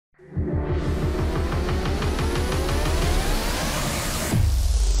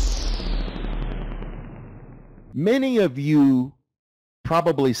Many of you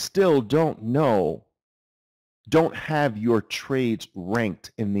probably still don't have your trades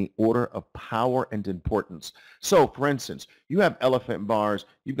ranked in the order of power and importance. So, for instance, you have elephant bars,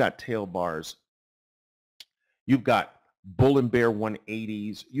 you've got tail bars, you've got bull and bear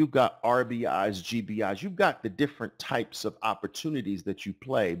 180s, you've got RBIs, GBIs, you've got the different types of opportunities that you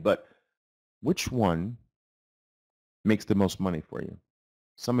play, but which one makes the most money for you?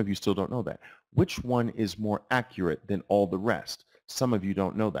 Some of you still don't know that. Which one is more accurate than all the rest? Some of you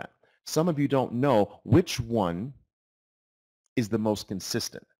don't know that. Some of you don't know which one is the most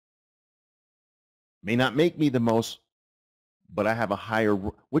consistent. May not make me the most, but I have a higher,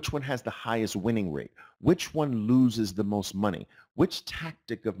 which one has the highest winning rate? Which one loses the most money? Which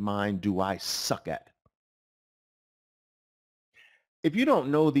tactic of mine do I suck at? If you don't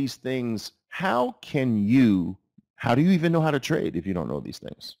know these things, how do you even know how to trade if you don't know these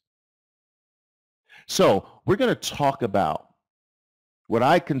things? So we're going to talk about what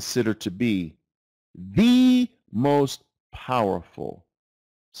I consider to be the most powerful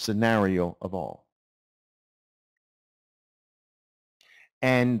scenario of all.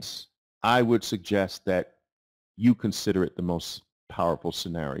 And I would suggest that you consider it the most powerful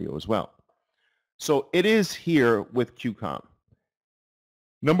scenario as well. So it is here with QCOM.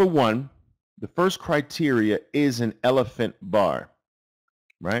 Number one, the first criteria is an elephant bar,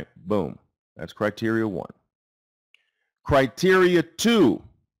 right? Boom. That's criteria one. Criteria two,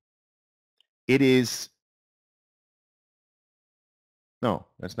 no,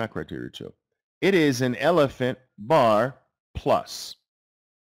 that's not criteria two. It is an elephant bar plus.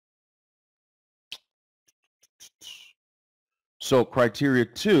 So criteria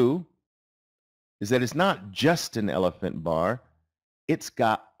two is that it's not just an elephant bar, it's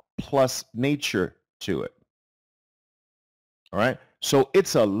got plus nature to it. All right, so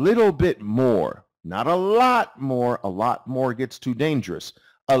it's a little bit more, not a lot more gets too dangerous,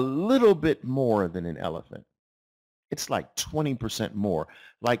 a little bit more than an elephant. It's like 20% more.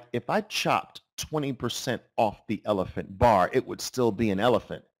 Like if I chopped 20% off the elephant bar, it would still be an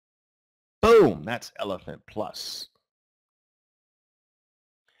elephant. Boom, that's elephant plus.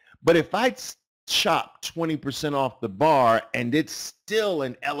 But if I chop 20% off the bar and it's still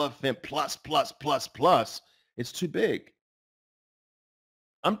an elephant plus, it's too big.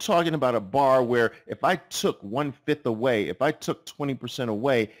 I'm talking about a bar where if I took 1/5 away, if I took 20%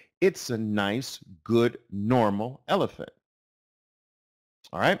 away, it's a nice, good, normal elephant.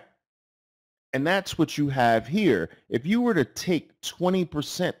 All right? And that's what you have here. If you were to take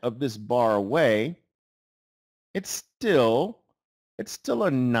 20% of this bar away, it's still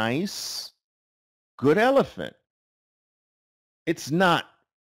a nice, good elephant. It's not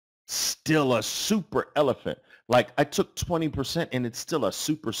still a super elephant. Like I took 20% and it's still a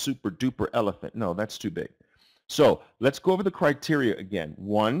super duper elephant. No, that's too big. So let's go over the criteria again.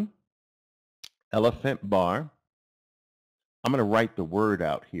 One, elephant bar. I'm going to write the word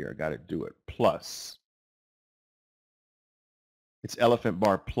out here. I got to do it. Plus. It's elephant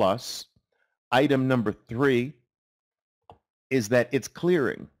bar plus. Item number 3 is that it's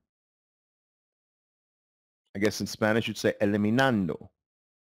clearing. I guess in Spanish you'd say eliminando,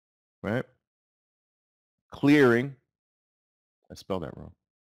 right? Clearing. I spelled that wrong.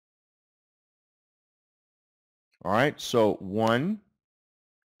 All right, so 1,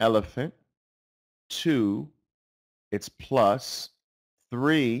 elephant. 2, it's plus.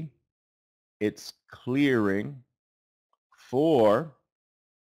 3, it's clearing. 4,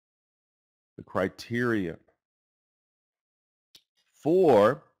 the criteria.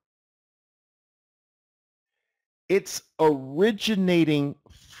 4, it's originating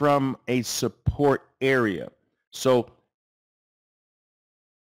from a support area. So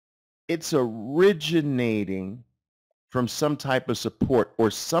it's originating from some type of support,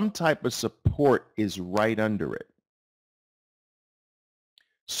 or some type of support is right under it.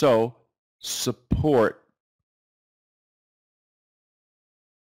 So support,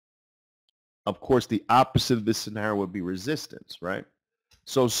 of course, the opposite of this scenario would be resistance, right?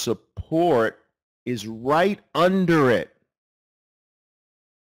 So support is right under it.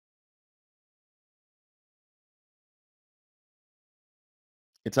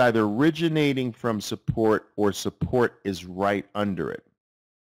 It's either originating from support or support is right under it.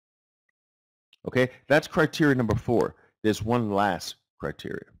 Okay, that's criteria number 4. There's one last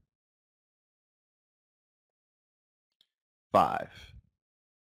criteria. 5.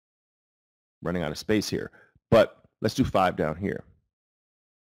 Running out of space here, but let's do 5 down here.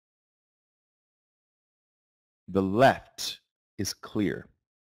 The left is clear.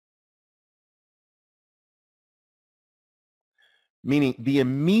 Meaning the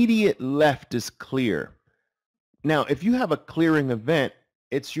immediate left is clear. Now, if you have a clearing event,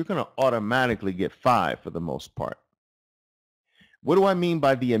 you're going to automatically get 5 for the most part. What do I mean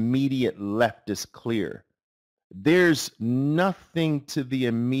by the immediate left is clear? There's nothing to the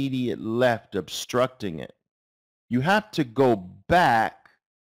immediate left obstructing it. You have to go back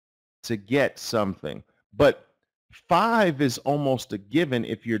to get something. But 5 is almost a given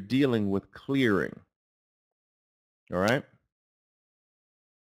if you're dealing with clearing. All right?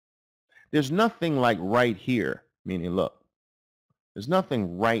 There's nothing like right here, meaning look, there's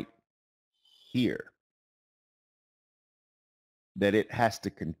nothing right here that it has to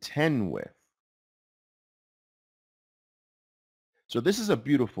contend with. So this is a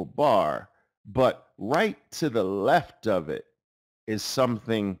beautiful bar, but right to the left of it is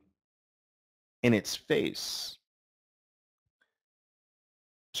something in its face.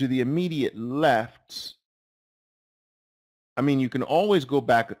 To the immediate left, I mean, you can always go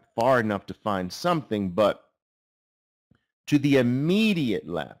back far enough to find something, but to the immediate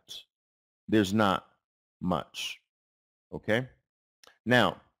left, there's not much. Okay?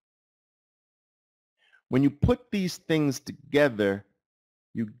 Now, when you put these things together,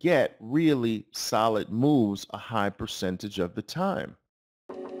 you get really solid moves a high percentage of the time.